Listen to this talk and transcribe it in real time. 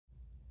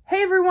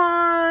Hey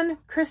everyone,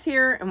 Chris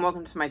here and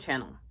welcome to my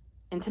channel.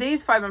 In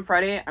today's 5 on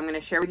Friday, I'm going to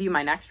share with you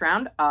my next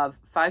round of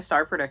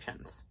 5-star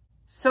predictions.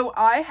 So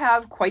I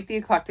have quite the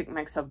eclectic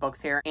mix of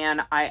books here,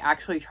 and I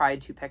actually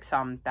tried to pick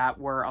some that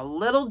were a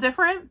little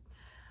different.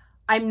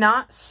 I'm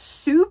not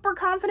super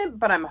confident,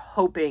 but I'm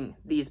hoping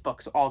these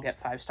books all get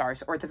 5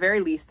 stars, or at the very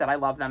least that I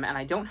love them and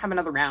I don't have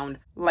another round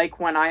like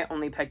when I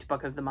only picked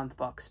Book of the Month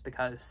books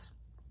because,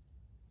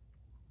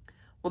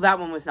 well, that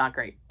one was not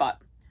great, but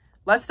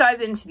let's dive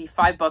into the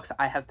 5 books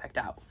I have picked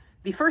out.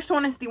 The first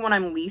one is the one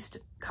I'm least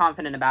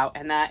confident about,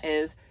 and that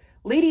is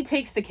Lady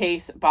Takes the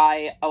Case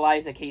by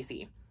Eliza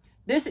Casey.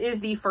 This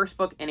is the first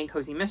book in a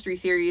cozy mystery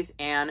series,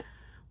 and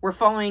we're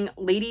following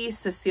Lady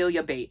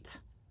Cecilia Bates.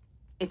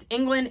 It's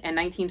England in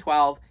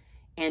 1912,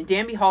 and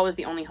Danby Hall is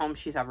the only home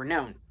she's ever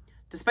known.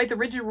 Despite the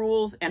rigid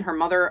rules and her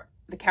mother,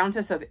 the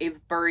Countess of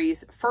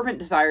Avebury's fervent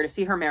desire to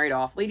see her married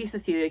off, Lady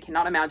Cecilia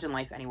cannot imagine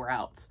life anywhere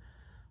else.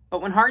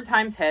 But when hard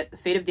times hit, the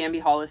fate of Danby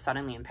Hall is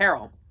suddenly in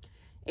peril.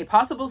 A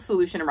possible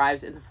solution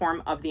arrives in the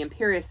form of the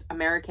imperious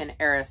American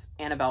heiress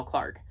Annabel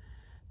Clark.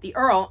 The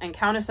Earl and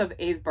Countess of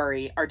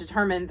Avebury are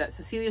determined that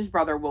Cecilia's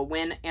brother will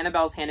win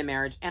Annabel's hand in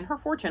marriage and her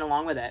fortune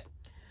along with it.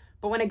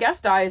 But when a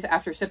guest dies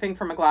after sipping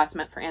from a glass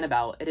meant for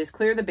Annabel, it is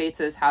clear the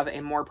Bateses have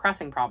a more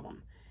pressing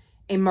problem: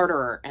 a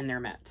murderer in their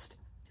midst.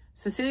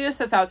 Cecilia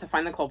sets out to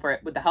find the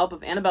culprit with the help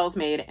of Annabel's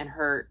maid and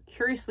her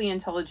curiously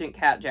intelligent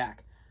cat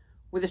Jack.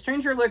 With a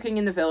stranger lurking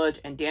in the village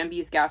and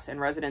Danby's guests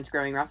and residents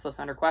growing restless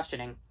under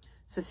questioning,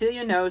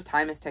 Cecilia knows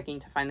time is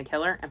ticking to find the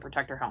killer and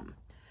protect her home.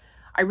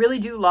 I really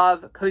do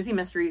love cozy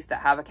mysteries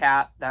that have a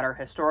cat that are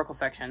historical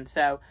fiction,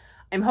 so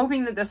I'm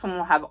hoping that this one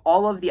will have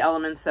all of the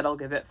elements that'll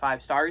give it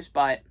 5 stars,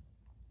 but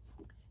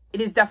it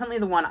is definitely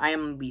the one I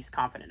am least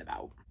confident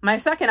about. My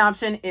second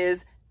option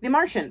is The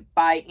Martian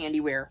by Andy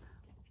Weir.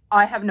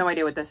 I have no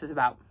idea what this is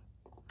about.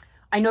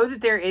 I know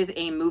that there is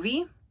a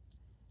movie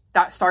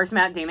that stars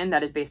Matt Damon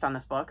that is based on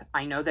this book.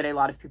 I know that a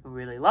lot of people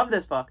really love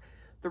this book.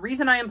 The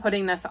reason I am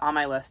putting this on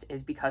my list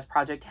is because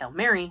Project Hail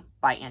Mary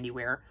by Andy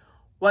Weir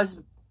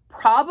was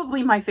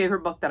probably my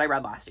favorite book that I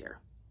read last year.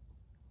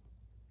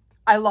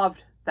 I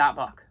loved that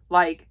book,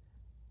 like,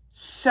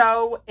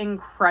 so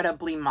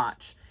incredibly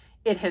much.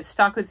 It has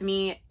stuck with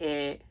me.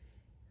 It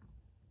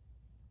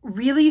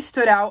really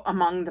stood out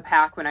among the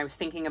pack when I was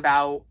thinking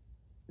about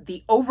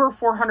the over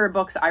 400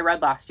 books I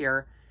read last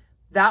year.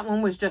 That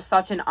one was just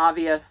such an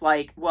obvious,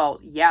 like, well,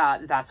 yeah,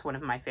 that's one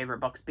of my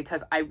favorite books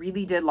because I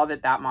really did love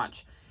it that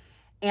much.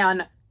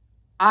 And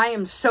I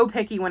am so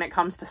picky when it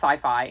comes to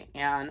sci-fi,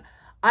 and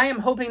I am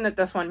hoping that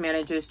this one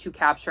manages to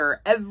capture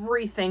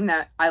everything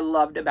that I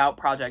loved about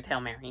Project Hail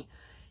Mary.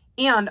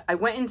 And I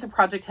went into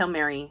Project Hail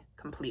Mary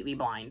completely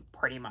blind,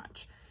 pretty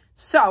much.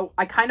 So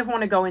I kind of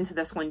want to go into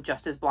this one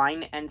just as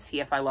blind and see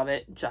if I love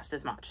it just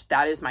as much.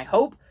 That is my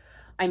hope.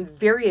 I'm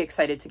very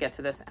excited to get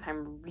to this, and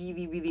I'm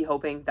really, really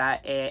hoping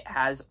that it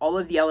has all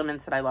of the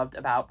elements that I loved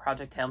about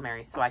Project Hail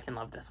Mary, so I can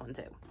love this one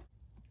too.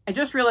 I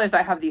just realized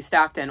I have these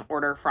stacked in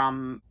order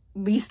from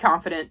least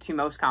confident to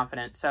most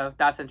confident, so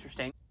that's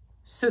interesting.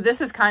 So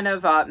this is kind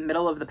of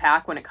middle of the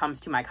pack when it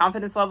comes to my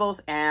confidence levels,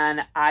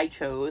 and I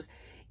chose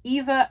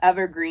Eva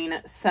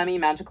Evergreen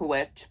Semi-Magical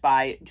Witch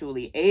by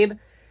Julie Abe.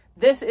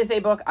 This is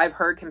a book I've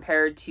heard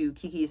compared to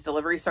Kiki's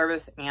Delivery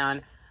Service,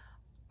 and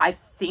I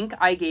think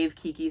I gave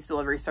Kiki's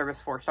Delivery Service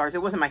 4 stars.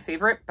 It wasn't my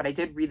favorite, but I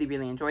did really,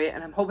 really enjoy it.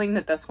 And I'm hoping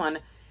that this one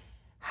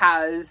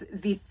has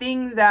the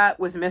thing that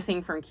was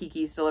missing from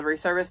Kiki's Delivery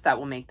Service that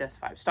will make this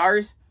 5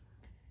 stars.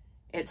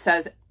 It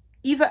says,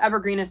 Eva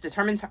Evergreen is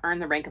determined to earn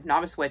the rank of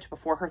Novice Witch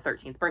before her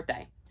 13th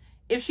birthday.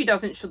 If she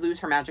doesn't, she'll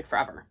lose her magic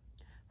forever.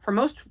 For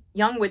most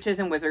young witches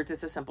and wizards,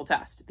 it's a simple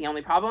test. The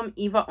only problem,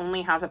 Eva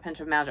only has a pinch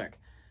of magic.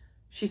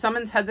 She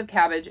summons heads of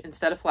cabbage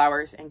instead of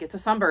flowers and gets a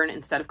sunburn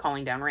instead of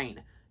calling down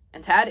rain.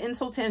 And to add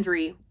insult to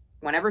injury,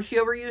 whenever she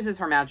overuses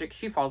her magic,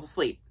 she falls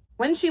asleep.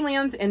 When she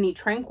lands in the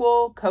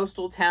tranquil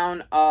coastal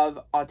town of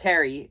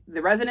Auteuil,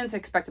 the residents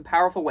expect a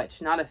powerful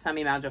witch, not a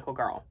semi-magical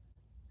girl.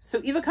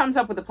 So Eva comes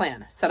up with a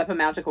plan: set up a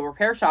magical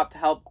repair shop to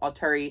help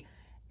Auteuil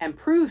and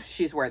prove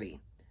she's worthy.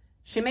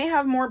 She may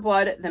have more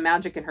blood than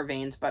magic in her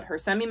veins, but her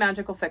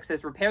semi-magical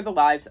fixes repair the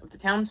lives of the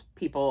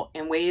townspeople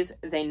in ways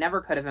they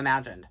never could have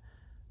imagined.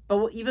 But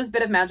will Eva's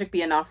bit of magic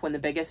be enough when the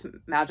biggest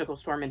magical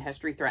storm in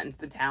history threatens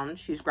the town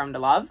she's grown to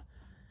love?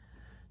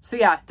 So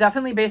yeah,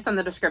 definitely based on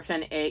the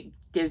description, it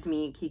gives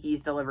me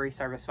Kiki's Delivery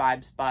Service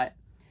vibes, but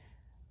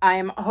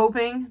I'm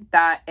hoping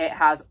that it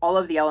has all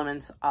of the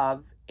elements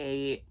of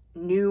a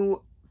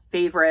new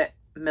favorite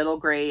middle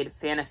grade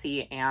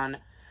fantasy, and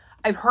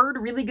I've heard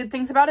really good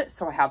things about it,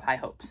 so I have high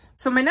hopes.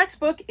 So my next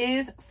book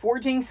is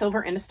Forging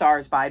Silver into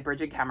Stars by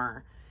Brigid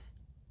Kemmerer.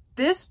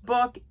 This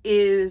book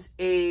is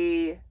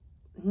a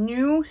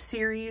new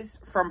series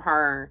from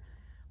her,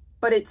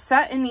 but it's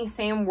set in the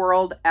same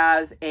world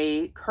as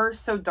A Curse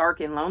So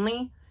Dark and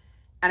Lonely,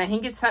 and I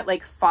think it's set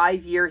like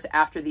 5 years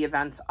after the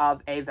events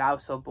of A Vow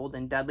So Bold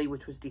and Deadly,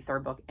 which was the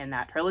 3rd book in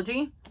that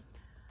trilogy.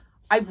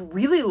 I've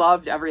really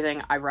loved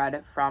everything I've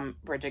read from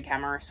Brigid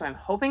Kemmerer, so I'm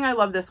hoping I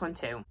love this one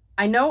too.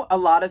 I know a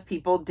lot of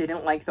people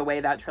didn't like the way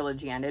that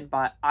trilogy ended,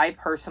 but I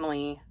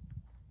personally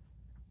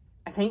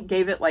I think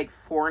gave it like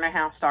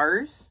 4.5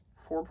 stars,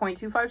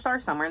 4.25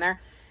 stars, somewhere in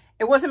there.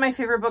 It wasn't my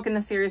favorite book in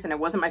the series, and it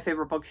wasn't my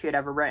favorite book she had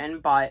ever written,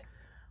 but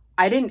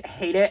I didn't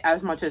hate it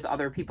as much as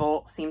other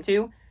people seem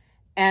to.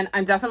 And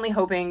I'm definitely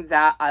hoping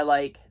that I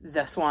like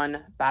this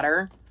one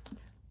better.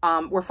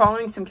 We're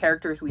following some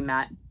characters we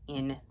met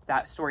in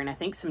that story, and I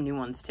think some new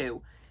ones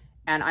too.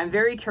 And I'm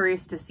very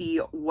curious to see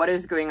what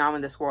is going on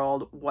with this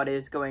world, what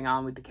is going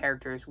on with the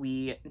characters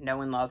we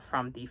know and love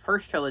from the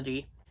first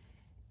trilogy.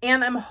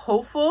 And I'm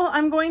hopeful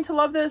I'm going to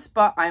love this,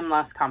 but I'm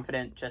less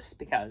confident just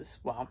because,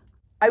 well,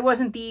 I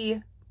wasn't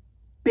the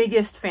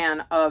biggest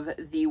fan of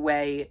the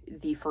way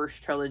the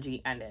first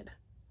trilogy ended.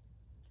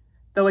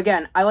 Though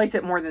again, I liked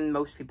it more than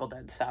most people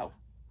did, so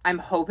I'm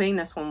hoping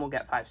this one will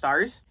get 5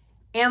 stars.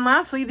 And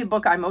lastly, the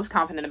book I'm most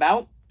confident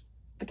about,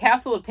 The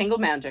Castle of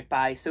Tangled Magic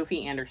by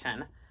Sophie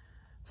Anderson.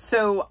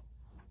 So,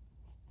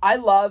 I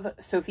love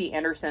Sophie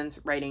Anderson's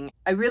writing.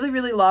 I really,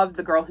 really love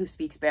The Girl Who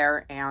Speaks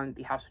Bear and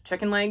The House with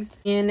Chicken Legs.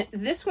 In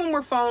this one,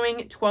 we're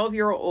following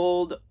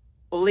 12-year-old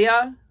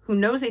Olia, who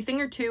knows a thing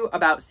or two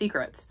about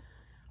secrets.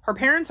 Her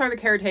parents are the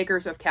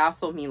caretakers of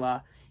Castle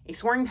Mila, a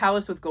soaring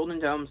palace with golden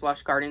domes,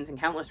 lush gardens, and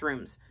countless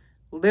rooms.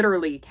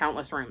 Literally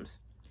countless rooms.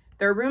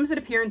 There are rooms that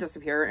appear and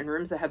disappear, and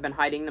rooms that have been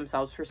hiding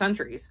themselves for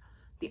centuries.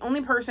 The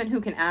only person who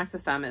can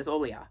access them is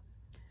Olia.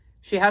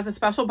 She has a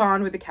special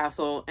bond with the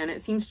castle, and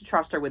it seems to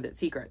trust her with its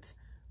secrets.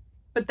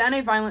 But then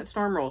a violent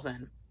storm rolls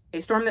in.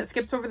 A storm that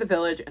skips over the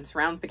village and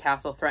surrounds the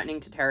castle, threatening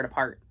to tear it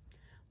apart.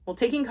 While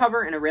taking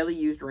cover in a rarely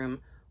used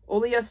room,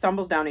 Olia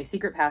stumbles down a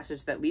secret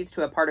passage that leads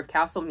to a part of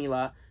Castle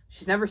Mila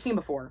she's never seen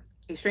before.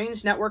 A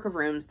strange network of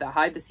rooms that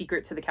hide the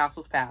secret to the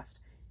castle's past.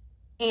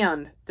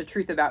 And the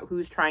truth about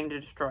who's trying to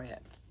destroy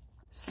it.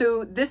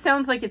 So this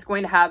sounds like it's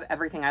going to have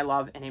everything I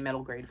love in a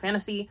middle grade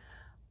fantasy.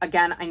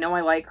 Again, I know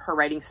I like her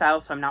writing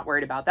style, so I'm not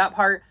worried about that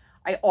part.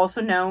 I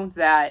also know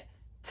that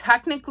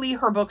technically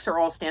her books are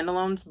all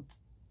standalones,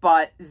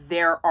 but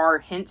there are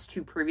hints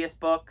to previous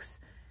books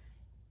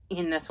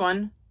in this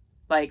one.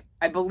 Like,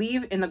 I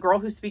believe in The Girl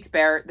Who Speaks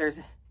Bear, there's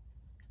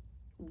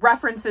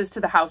references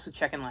to The House with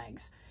Chicken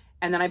Legs.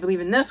 And then I believe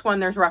in this one,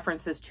 there's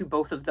references to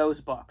both of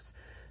those books.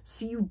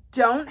 So you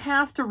don't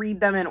have to read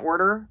them in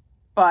order,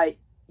 but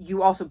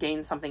you also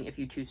gain something if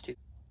you choose to.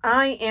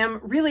 I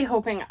am really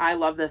hoping I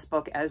love this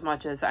book as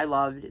much as I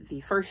loved the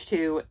first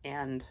two,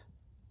 and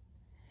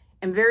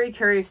I'm very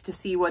curious to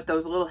see what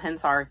those little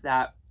hints are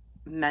that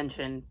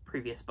mention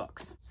previous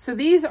books. So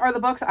these are the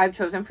books I've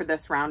chosen for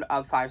this round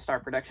of 5-star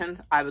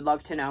predictions. I would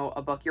love to know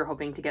a book you're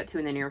hoping to get to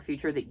in the near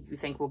future that you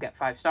think will get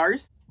 5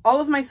 stars.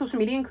 All of my social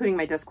media, including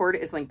my Discord,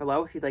 is linked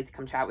below if you'd like to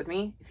come chat with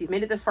me. If you've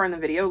made it this far in the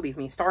video, leave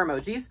me star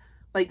emojis.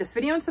 Like this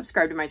video and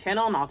subscribe to my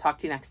channel, and I'll talk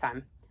to you next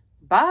time.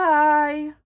 Bye!